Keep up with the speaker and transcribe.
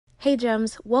Hey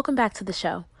Gems, welcome back to the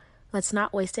show. Let's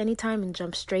not waste any time and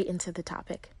jump straight into the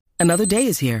topic. Another day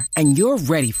is here, and you're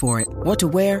ready for it. What to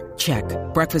wear? Check.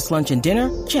 Breakfast, lunch, and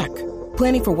dinner? Check.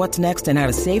 Planning for what's next and how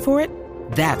to save for it?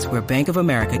 That's where Bank of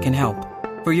America can help.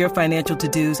 For your financial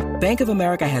to-dos, Bank of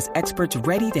America has experts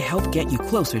ready to help get you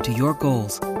closer to your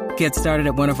goals. Get started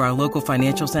at one of our local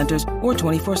financial centers or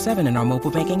 24/7 in our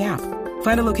mobile banking app.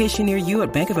 Find a location near you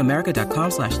at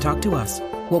bankofamerica.com/talktous.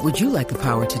 What would you like the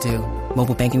power to do?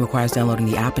 Mobile banking requires downloading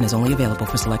the app and is only available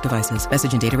for select devices.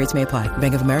 Message and data rates may apply.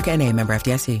 Bank of America N.A., member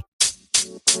FDIC.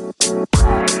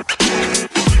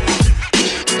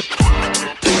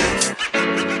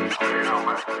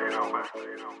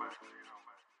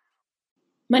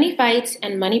 Money fights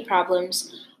and money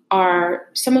problems are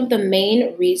some of the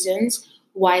main reasons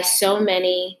why so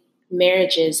many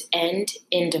marriages end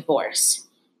in divorce.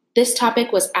 This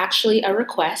topic was actually a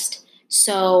request,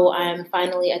 so I'm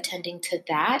finally attending to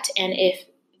that. And if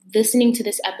listening to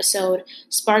this episode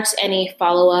sparks any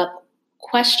follow-up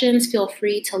questions, feel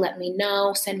free to let me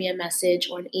know, send me a message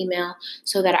or an email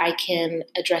so that I can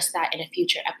address that in a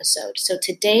future episode. So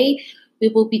today, we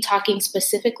will be talking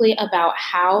specifically about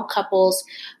how couples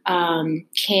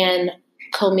can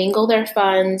commingle their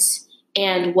funds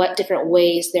and what different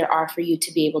ways there are for you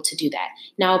to be able to do that.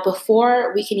 Now,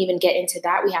 before we can even get into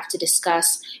that, we have to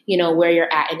discuss, where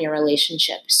you're at in your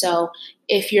relationship. So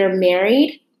if you're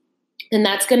married, then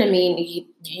that's going to mean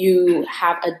you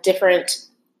have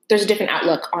there's a different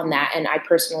outlook on that. And I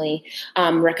personally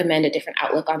recommend a different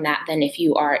outlook on that than if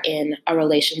you are in a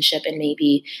relationship and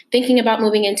maybe thinking about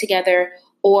moving in together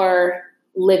or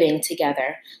living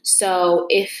together. So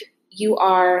if you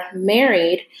are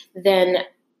married, then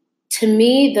to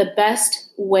me, the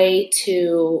best way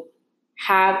to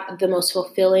have the most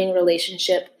fulfilling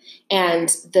relationship and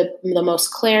the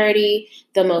most clarity,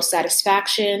 the most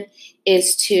satisfaction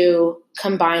is to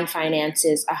combine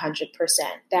finances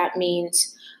 100%. That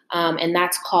means and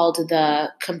that's called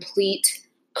the complete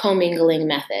commingling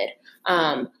method.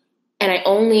 And I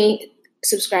only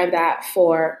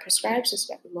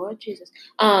Lord Jesus.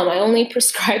 I only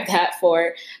prescribe that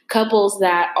for couples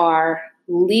that are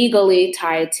legally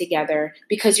tied together,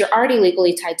 because you're already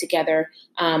legally tied together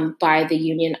by the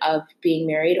union of being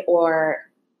married or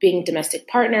being domestic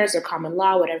partners or common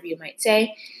law, whatever you might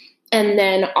say. And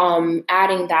then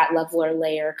adding that level or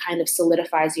layer kind of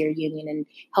solidifies your union and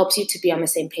helps you to be on the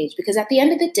same page. Because at the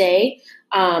end of the day,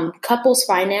 couples'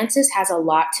 finances has a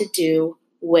lot to do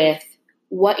with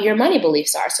what your money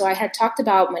beliefs are. So I had talked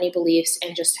about money beliefs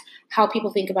and just how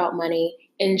people think about money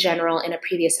in general in a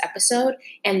previous episode.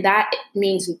 And that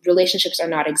means relationships are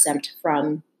not exempt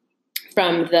from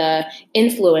the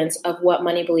influence of what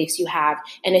money beliefs you have.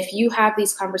 And if you have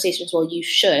these conversations, well,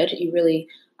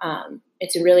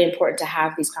 it's really important to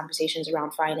have these conversations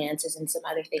around finances and some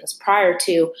other things prior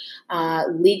to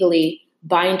legally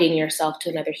binding yourself to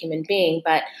another human being.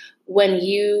 But when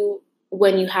you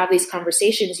have these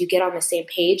conversations, you get on the same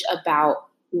page about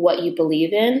what you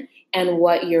believe in and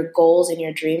what your goals and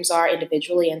your dreams are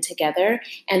individually and together.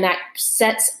 And that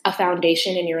sets a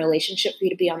foundation in your relationship for you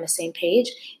to be on the same page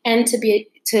and to be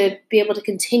able to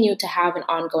continue to have an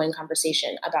ongoing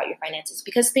conversation about your finances,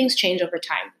 because things change over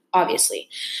time, obviously.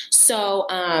 So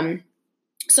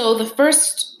the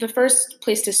first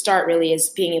place to start really is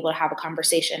being able to have a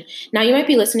conversation. Now, you might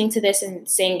be listening to this and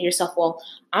saying to yourself, well,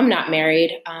 I'm not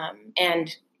married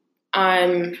and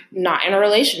I'm not in a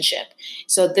relationship,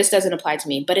 so this doesn't apply to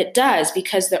me. But it does,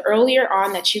 because the earlier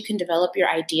on that you can develop your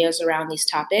ideas around these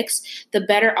topics, the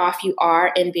better off you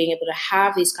are in being able to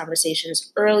have these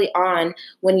conversations early on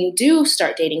when you do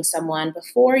start dating someone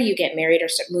before you get married or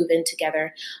move in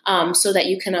together, so that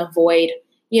you can avoid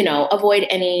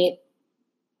any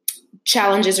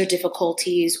challenges or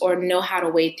difficulties, or know how to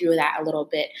wade through that a little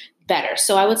bit better.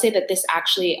 So I would say that this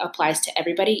actually applies to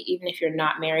everybody, even if you're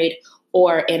not married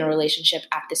or in a relationship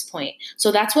at this point.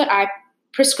 So that's what I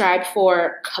prescribe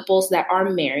for couples that are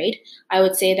married. I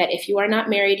would say that if you are not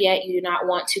married yet, you do not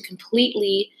want to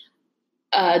completely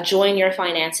join your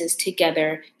finances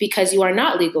together because you are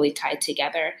not legally tied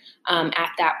together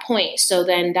at that point. So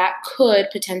then that could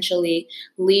potentially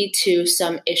lead to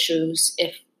some issues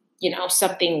if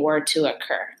something were to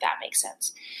occur. If that makes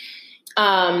sense.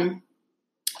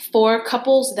 For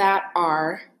couples that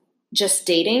are just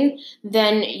dating,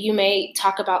 then you may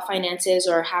talk about finances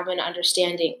or have an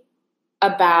understanding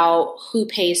about who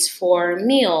pays for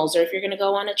meals, or if you're going to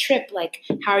go on a trip, like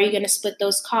how are you going to split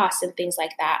those costs and things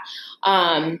like that,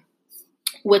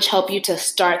 which help you to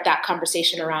start that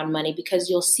conversation around money, because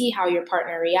you'll see how your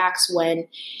partner reacts when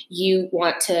you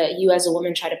as a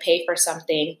woman try to pay for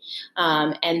something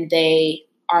and they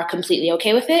are completely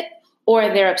okay with it,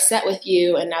 or they're upset with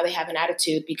you and now they have an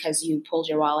attitude because you pulled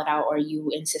your wallet out or you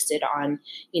insisted on,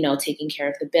 taking care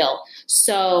of the bill.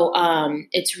 So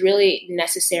it's really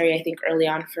necessary, I think, early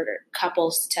on for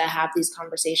couples to have these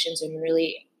conversations and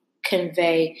really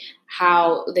convey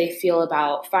how they feel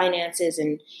about finances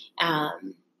and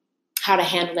how to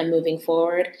handle them moving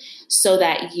forward so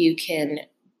that you can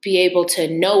be able to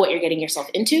know what you're getting yourself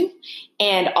into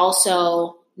and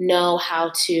also know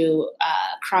how to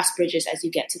cross bridges as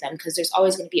you get to them, because there's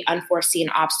always going to be unforeseen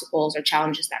obstacles or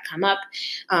challenges that come up.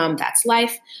 That's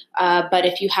life. But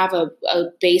if you have a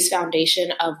base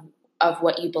foundation of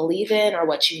what you believe in or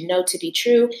what you know to be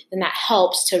true, then that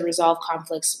helps to resolve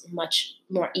conflicts much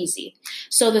more easy.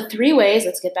 So the 3 ways,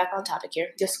 let's get back on topic here,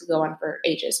 this could go on for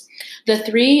ages. The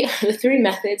three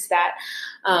methods that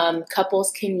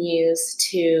couples can use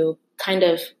to kind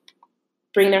of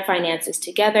bring their finances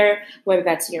together, whether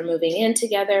that's you're moving in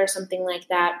together or something like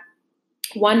that.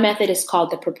 One method is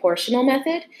called the proportional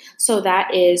method. So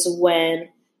that is when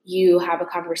you have a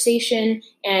conversation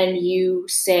and you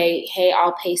say, hey,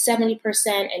 I'll pay 70%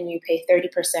 and you pay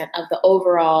 30% of the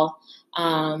overall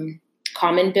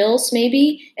common bills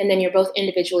maybe, and then you're both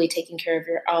individually taking care of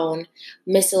your own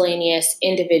miscellaneous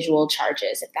individual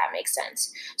charges, if that makes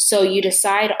sense. So you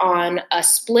decide on a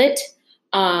split,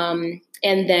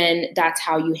 and then that's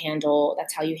how you handle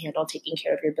taking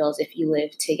care of your bills if you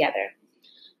live together.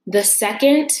 The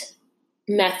second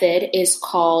method is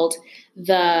called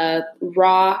the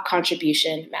raw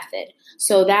contribution method.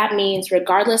 So that means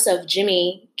regardless of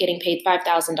Jimmy getting paid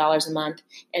 $5,000 a month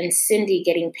and Cindy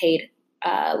getting paid,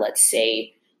 let's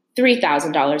say,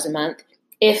 $3,000 a month,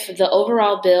 if the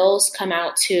overall bills come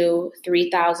out to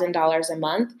 $3,000 a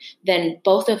month, then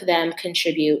both of them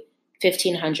contribute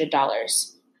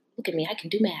 $1,500. Look at me, I can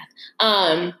do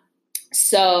math.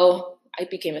 So I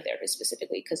became a therapist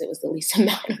specifically because it was the least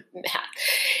amount of math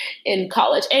in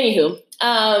college. Anywho,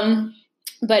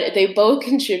 but they both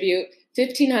contribute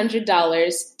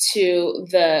 $1,500 to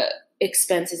the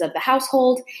expenses of the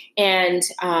household, and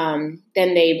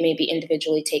then they maybe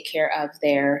individually take care of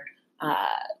their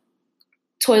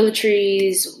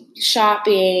toiletries,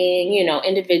 shopping,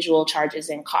 individual charges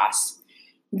and costs.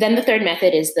 Then the third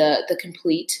method is the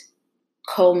complete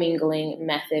commingling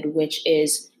method, which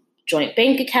is joint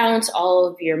bank accounts. All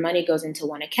of your money goes into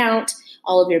one account.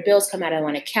 All of your bills come out of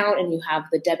one account, and you have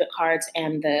the debit cards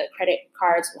and the credit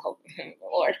cards. Oh,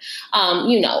 Lord,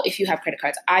 if you have credit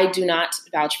cards, I do not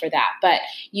vouch for that, but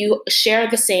you share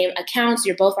the same accounts.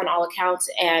 You're both on all accounts,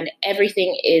 and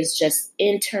everything is just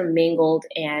intermingled,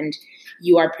 and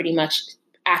you are pretty much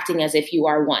acting as if you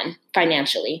are one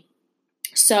financially.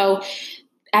 So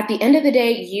at the end of the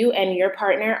day, you and your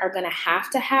partner are going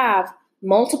to have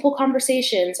multiple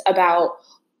conversations about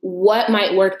what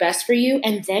might work best for you.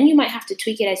 And then you might have to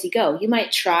tweak it as you go. You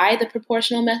might try the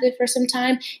proportional method for some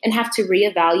time and have to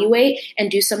reevaluate and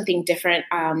do something different,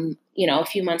 a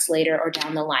few months later or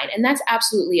down the line. And that's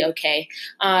absolutely okay.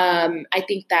 I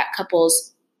think that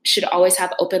couples should always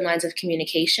have open lines of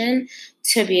communication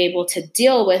to be able to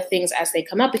deal with things as they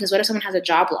come up, because what if someone has a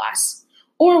job loss?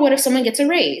 Or what if someone gets a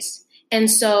raise? And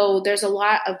so there's a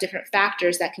lot of different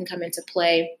factors that can come into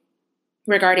play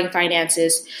regarding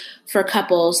finances for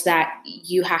couples that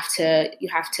you have to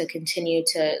continue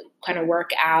to kind of work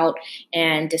out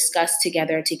and discuss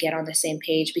together to get on the same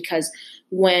page. Because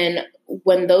when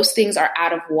those things are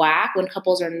out of whack, when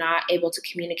couples are not able to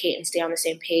communicate and stay on the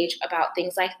same page about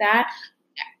things like that,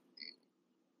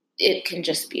 it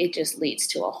just leads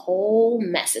to a whole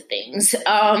mess of things.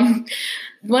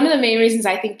 One of the main reasons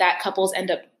I think that couples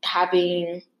end up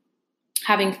having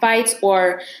fights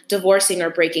or divorcing or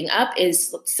breaking up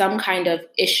is some kind of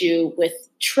issue with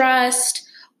trust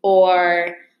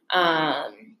or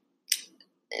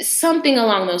something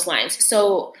along those lines.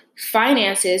 So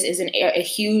finances is a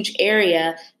huge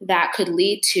area that could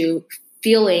lead to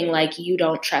feeling like you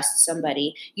don't trust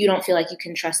somebody. You don't feel like you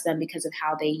can trust them because of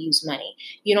how they use money.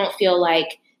 You don't feel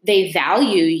like they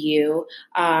value you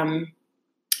and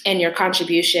your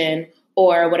contribution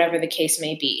or whatever the case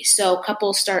may be. So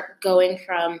couples start going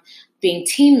from being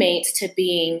teammates to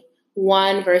being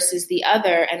one versus the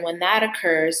other. And when that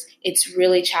occurs, it's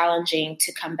really challenging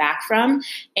to come back from.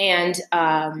 And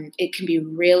it can be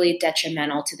really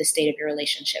detrimental to the state of your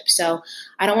relationship. So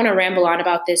I don't want to ramble on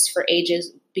about this for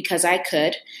ages because I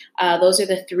could. Those are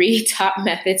the 3 top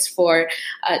methods for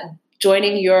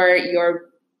joining your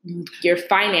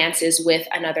finances with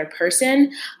another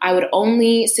person. I would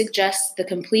only suggest the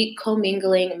complete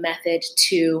commingling method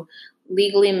to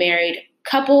legally married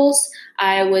couples,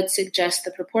 I would suggest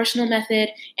the proportional method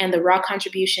and the raw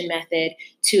contribution method.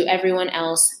 To everyone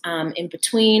else in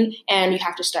between. And you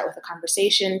have to start with a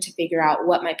conversation to figure out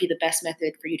what might be the best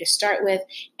method for you to start with,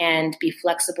 and be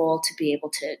flexible to be able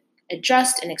to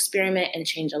adjust and experiment and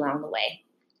change along the way.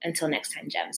 Until next time,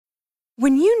 Gems.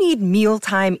 When you need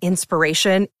mealtime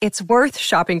inspiration, it's worth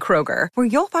shopping Kroger, where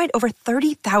you'll find over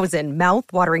 30,000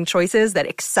 mouth-watering choices that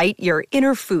excite your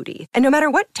inner foodie. And no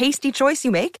matter what tasty choice you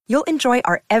make, you'll enjoy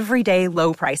our everyday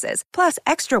low prices, plus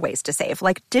extra ways to save,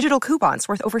 like digital coupons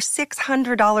worth over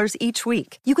 $600 each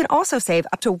week. You can also save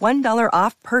up to $1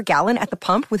 off per gallon at the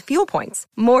pump with fuel points.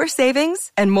 More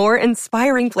savings and more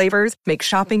inspiring flavors make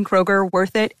shopping Kroger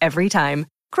worth it every time.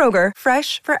 Kroger,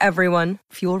 fresh for everyone.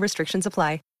 Fuel restrictions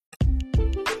apply.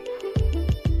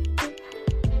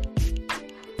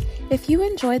 If you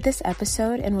enjoyed this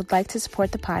episode and would like to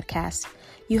support the podcast,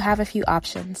 you have a few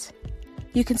options.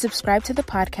 You can subscribe to the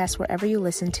podcast wherever you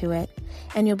listen to it,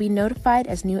 and you'll be notified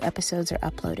as new episodes are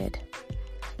uploaded.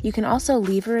 You can also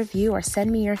leave a review or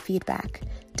send me your feedback.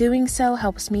 Doing so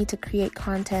helps me to create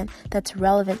content that's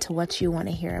relevant to what you want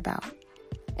to hear about.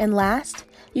 And last,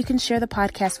 you can share the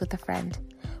podcast with a friend.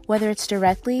 Whether it's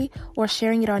directly or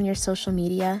sharing it on your social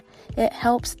media, it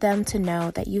helps them to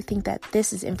know that you think that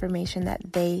this is information that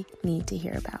they need to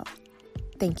hear about.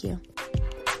 Thank you.